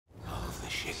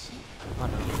Oh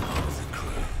no.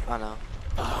 Oh no.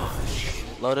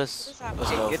 Lotus,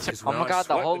 let's go. Oh my god,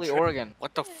 the holy organ.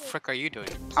 What the frick are you doing?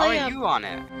 How are you on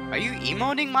it? Are you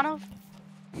emoting, Mano?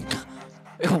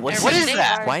 What is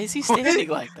that? Why is he standing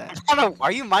like that? Mano,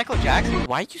 are you Michael Jackson?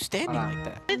 Why are you standing like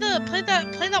that? Play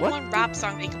that one rap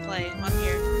song they can play on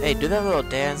here. Hey, do that little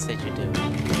dance that you do.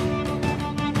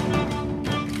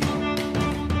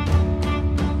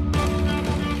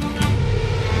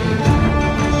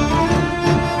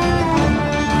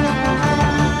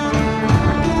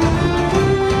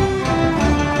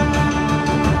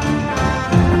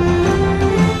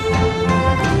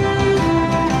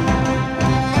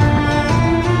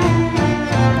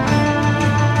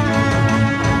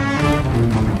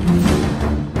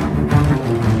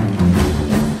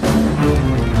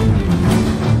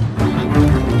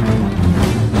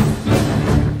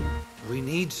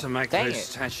 To make those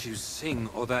statues sing,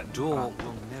 or that door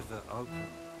will never open.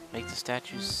 Make the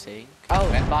statues sing? Oh,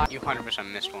 you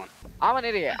 100% missed one. I'm an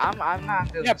idiot. I'm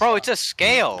not doing Yeah, bro, it's a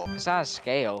scale. It's not a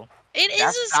scale. It is that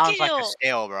a sounds scale. like a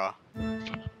scale, bro.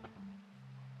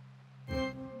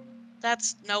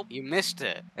 That's nope. You missed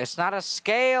it. It's not a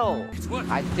scale.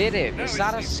 I did it. It's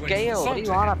not a scale. What are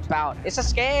you on about? It's a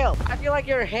scale. I feel like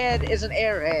your head is an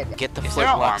airhead. Get the flip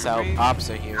blocks out.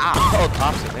 Ops are here. Ow. Oh,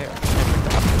 tops are there.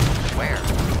 Where?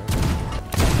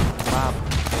 Wow,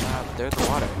 they're in the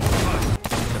water.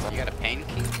 You got a pain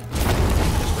key?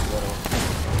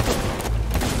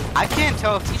 I can't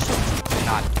tell if he's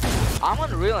not. I'm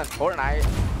Unreal in Fortnite.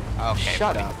 Okay.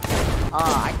 Shut up.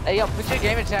 Hey, yo, put your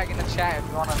gamer tag in the chat if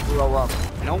you want to grow up.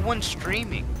 No one's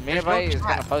streaming. Anybody is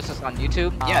gonna post this on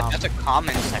YouTube. Yeah, that's a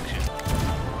comment section.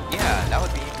 Yeah, that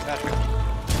would be better.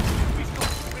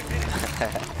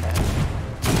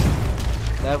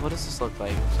 Dad, what does this look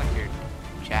like? It's like you're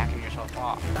jacking yourself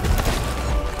off.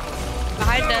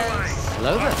 Behind us.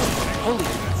 Hello there. Holy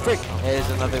frick. There's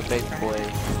another big boy.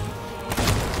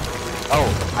 Oh,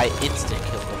 I instant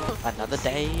killed him. Another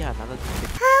day, another day.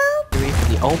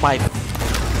 Oh my.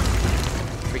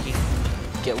 Freaking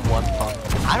get one pump.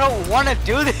 I don't want to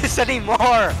do this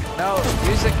anymore. No,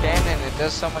 use a cannon. It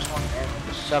does so much more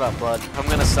damage. Shut up, bud. I'm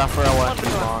gonna suffer. I want to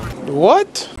move on.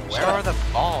 What? Where are the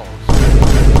balls?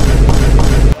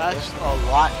 That's a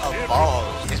lot of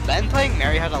balls. Is Ben playing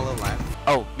Mary Had a Little Lamb?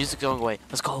 Oh, music's going away.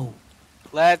 Let's go.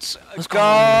 Let's go.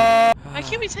 Why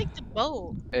can't we take the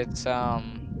boat? It's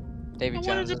Davy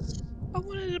Jones. I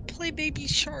wanted to play Baby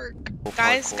Shark.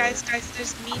 Guys, there's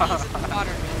meanies in the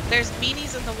water. There's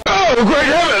meanies in the water. Oh, great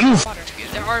heavens!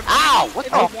 There are Ow! meanies What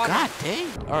in the the water. God dang.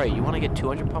 Alright, you want to get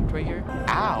 200 pumped right here?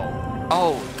 Ow.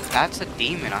 Oh, that's a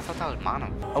demon. I thought that was Mono.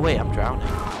 Oh wait, I'm drowning.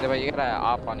 Yeah, but you got an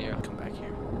op on you. Come back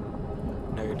here.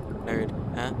 Nerd.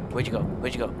 Huh? Where'd you go?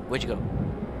 Where'd you go?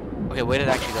 Okay, where did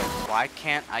it actually go? Why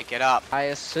can't I get up? I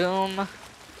assume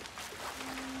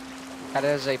that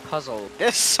is a puzzle.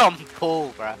 This is some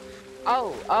bull, bruh.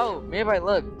 Oh, nearby,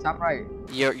 look, top right.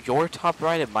 Your top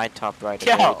right and my top right are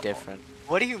Yo. very different.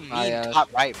 What do you mean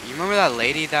top right? You remember that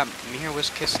lady that Mihir was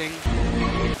kissing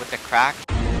with the crack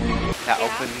that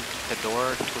opened the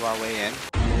door to our way in?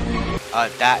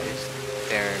 That is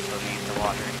there beneath the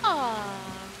water. Aww.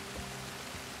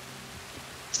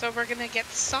 So we're gonna get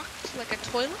sucked like a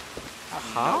toilet?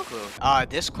 No clue.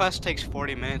 This quest takes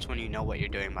 40 minutes when you know what you're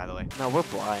doing, by the way. No, we're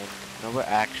blind. No, we're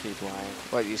actually blind.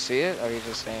 What, you see it? Or are you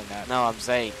just saying that? No, I'm just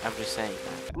saying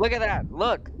that. Look at that.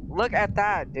 Look at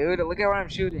that, dude. Look at where I'm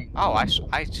shooting. Oh, I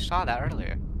saw that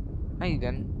earlier. No, you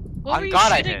didn't. What were you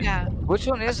God, I shooting did. at? Which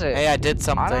one is it? Hey, I did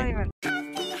something. I don't even.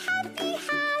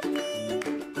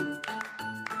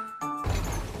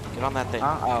 Get on that thing. Get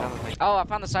on that thing. Oh, I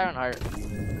found the siren heart.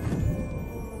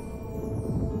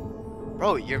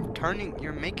 Bro,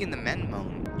 you're making the men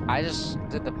moan. I just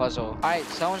did the puzzle. Alright,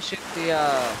 someone shoot the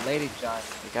lady giant.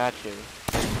 I got you.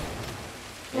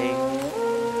 Hey.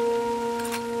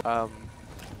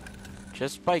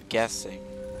 Just by guessing.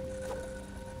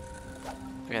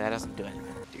 Okay, that doesn't do anything.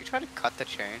 Do you try to cut the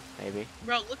chain? Maybe.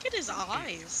 Bro, look at his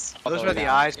eyes. Those are the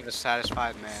eyes of a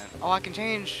satisfied man. Oh, I can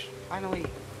change. Finally.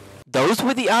 Those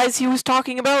were the eyes he was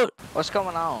talking about? What's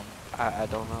going on? I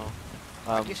don't know.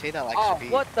 Why'd you say that like Oh,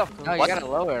 speed? what the? No, you What gotta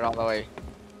lower it all the way.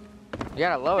 You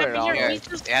gotta lower it all the Yeah, way. we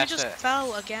just That's it.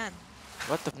 fell again.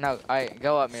 What the? No, alright,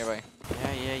 go up nearby.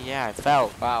 Yeah, I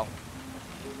fell. Wow.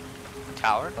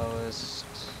 Tower? Oh, this.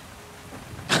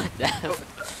 Let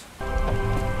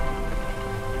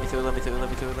me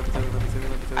through.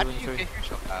 How did you get here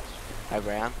so fast? I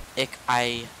ran.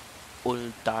 I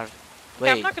uldar. Okay,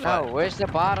 I'm Wait. not gonna. No, where's the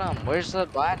bottom? Where's the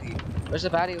body? Where's the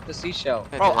body with the seashell?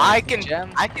 Bro, I can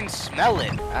Gem? smell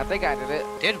it. I think I did it.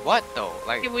 Did what though?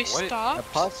 Like Can we what? The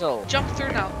stop? puzzle. Jump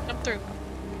through now. Jump through.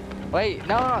 Wait,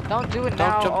 no, don't do it Don't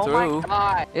now. jump Oh through. my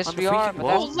god. Yes, On the we are, freaking but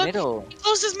wall. that's Look, middle. he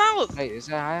closed his mouth. Wait, is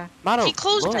that higher? Mano, He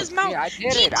closed look. his mouth. Yeah, I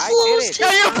did He it. I closed did it.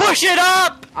 his You mouth. push it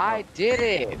up! I did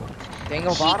it.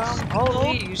 Dingle bottom.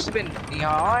 Holy, you have been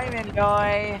behind,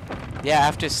 boy. Yeah,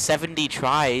 after 70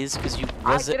 tries, because you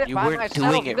I did it by weren't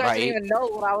myself. doing You it guys right. didn't even know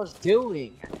what I was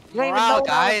doing. You don't even Wow, know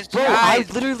guys, Bro, guys.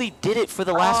 I literally did it for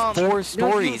the last 4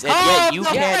 stories, and Calm yet you the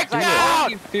can't frick do I it. down.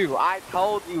 told you to. I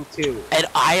told you to. And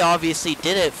I obviously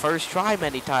did it first try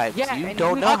many times. Yeah, you and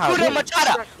don't you know how to Hakuna do it.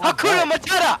 Matata! Hakuna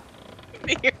Matata!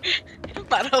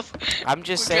 I'm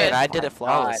just We're saying, good. I did it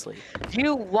flawlessly.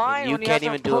 You whine You when you can't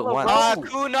have even to do it pull a once. rope.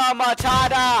 Hakuna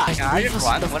Matata! Can I Leave just us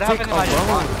run? the What frick happened if I just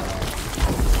alone. run?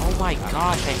 Oh my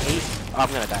gosh, I hate. Oh,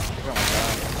 I'm gonna die.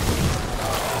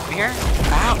 You here?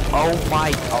 Ow! Oh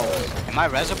my. Oh. Am I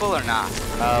resable or not?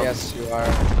 Yes, you are.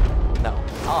 No.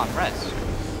 Oh, I'm res.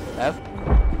 F.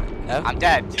 F. I'm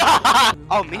dead.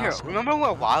 Oh, Mihir, remember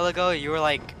a while ago you were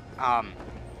like,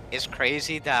 it's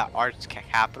crazy that Art's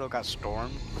capital got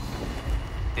stormed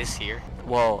this year?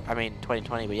 Well, I mean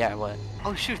 2020, but yeah, what?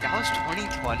 Oh shoot, that was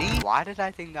 2020? Why did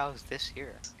I think that was this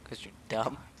year? Because you're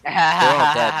dumb. They're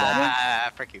all dead, brother.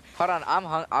 Frick you. Hold on, I'm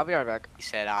hung. I'll be right back. He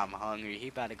said I'm hungry. He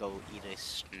about to go eat a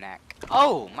snack.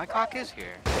 Oh, my cock is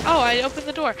here. Oh, I opened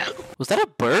the door. Was that a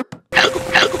burp?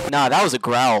 Nah, that was a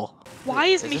growl. Why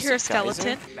is Is me this here a a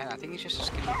skeleton? Man, I think he's just a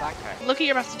skinny black guy. Look at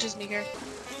your messages, me here.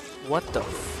 What the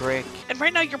frick? And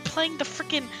right now you're playing the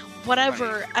freaking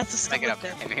whatever as a Pick it up.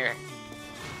 skeleton. I'm here.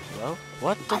 Hello?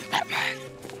 What the? I'm Batman.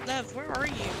 Lev, where are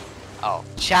you? Oh,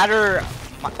 chatter.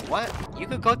 What? You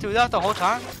could go through that the whole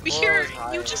time? Me here,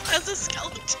 you just as a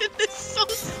skeleton is so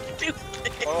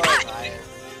stupid.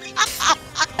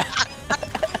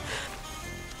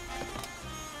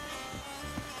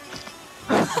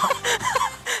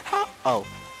 Oh.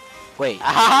 Wait.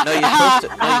 No, you're supposed to.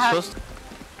 No, you're supposed to.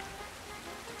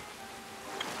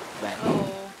 Man.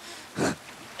 Oh.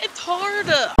 It's hard.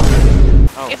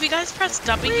 Oh. If you guys press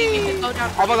W, you can go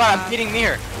down. Oh my really god, I'm fast. getting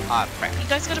Mihir. Ah, frick. You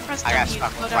guys gotta press I got W.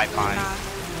 stuck to go down right really behind.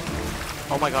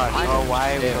 fast. Oh my god. Oh,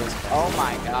 why are we Dude. going to Oh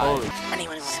my god.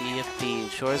 Holy. Sea of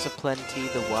Thieves, shores of plenty,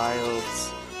 the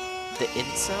wilds, the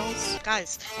incels?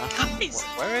 Guys, Huh? guys,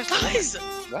 Where is guys.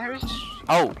 Where is?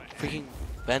 Oh, freaking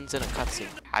Ben's in a cutscene.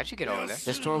 How'd you get over there?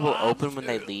 This door will open when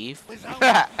they leave.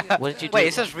 What did you do? Wait,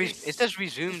 it says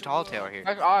resume tall tale here.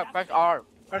 Press R. Press R.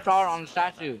 Press R on the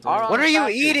statue. R on What the are you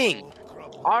statue. eating?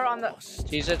 R on the.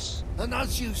 Cheez-Its. And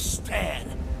as you stare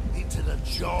into the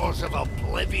jaws of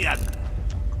oblivion,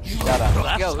 you Shut up.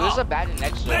 bless Yo, who's the up. bad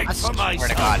next to Beg him? for my Swear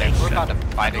to God, if we're about to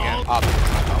fight again. Oh,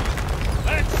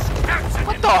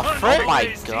 What the frick? Oh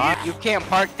my god. you can't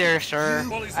park there, sir.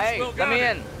 Hey, let me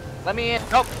in. Let me in.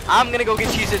 Nope, I'm gonna go get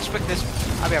Cheez-Its. Pick this.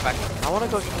 I'll be right back. I wanna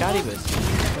go get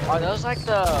Garibus. Are those like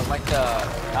the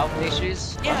elf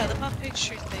pastries? Yeah, the puff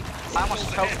pastry thing. I almost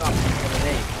choked on them the other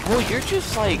day. Well, you're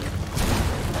just like.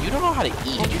 You don't know how to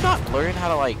eat. Did you not learn how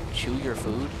to like chew your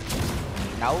food?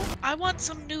 No. I want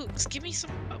some nukes. Give me some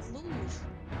move.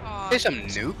 Aw, There's some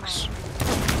nukes.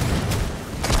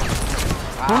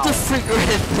 Who the frick ran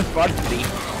in front of me?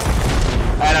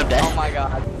 And I'm dead. Oh my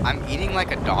god. I'm eating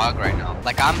like a dog right now.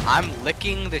 Like I'm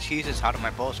licking the cheeses out of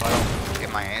my bowl so I don't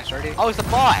get my hands dirty. Oh, it's the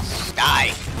boss. Die.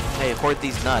 Hey, hoard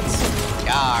these nuts.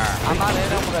 Yar. I'm not in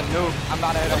him with a nuke. I'm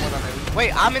not in him with a nuke.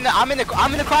 Wait, I'm in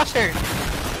the crosshair.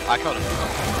 I killed him.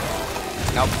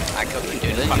 Nope, I killed him,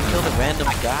 dude. Then you killed a random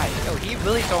guy. Yo, he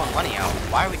really throwing money out.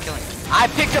 Why are we killing him? I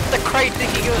picked up the crate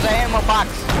thinking it was an ammo box.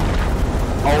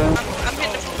 Oh. I'm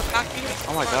hitting it from the back here.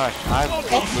 Oh my gosh, I'm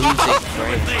losing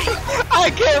train. I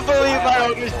can't believe my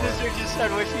older sister just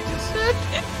said what she just said.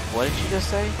 What did you just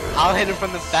say? I'll hit him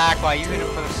from the back while you hit him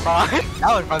from the front.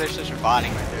 That was brother-sister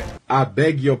bonding right there. I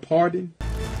beg your pardon?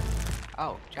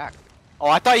 Oh, Jack. Oh,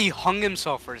 I thought he hung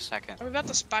himself for a second. Are we about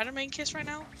the Spider-Man kiss right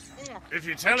now? If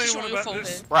you tell Just anyone wanna about fold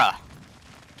this, it. Bruh.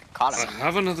 Caught I him.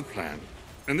 have another plan.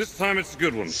 And this time it's a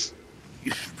good one.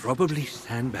 You should probably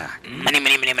stand back. Money.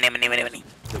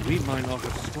 That we might not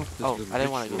have stopped this Oh, little I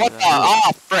didn't want to go What to the? that.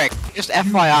 Oh, frick. Just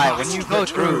FYI, when you go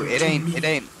through, it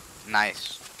ain't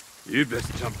nice. You'd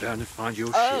best jump down and find your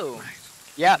Oh. shit, mate.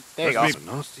 Yeah, there you go. Trust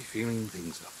me, nasty feeling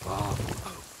things are far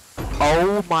below.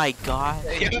 Oh my god.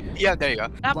 Yeah, there you go.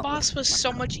 That boss was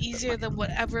so much easier than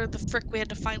whatever the frick we had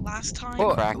to fight last time.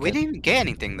 Well, Crack we it. didn't even get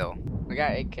anything though. We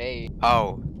got 8K.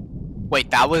 Oh. Wait,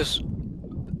 that was...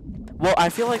 Well, I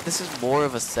feel like this is more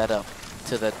of a setup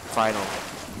to the final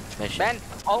mission. Ben.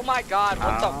 Oh my god.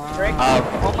 What the frick? Um,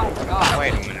 Oh my god.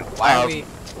 Wait a minute. Why are Um, we...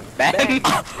 Ben?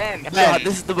 Ben. God,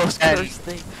 this is the most Ben. cursed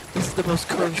thing. This is the most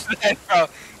cursed. Bro,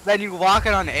 then you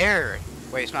walking on air.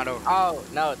 Wait, it's not over. Oh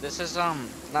no, this is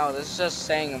no, this is just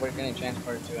saying we're getting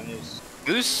transported to a new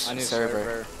Goose? A new Server.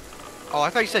 server. Oh, I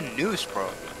thought you said noose, bro.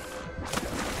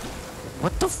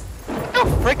 What the What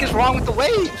the frick is wrong with the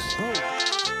waves?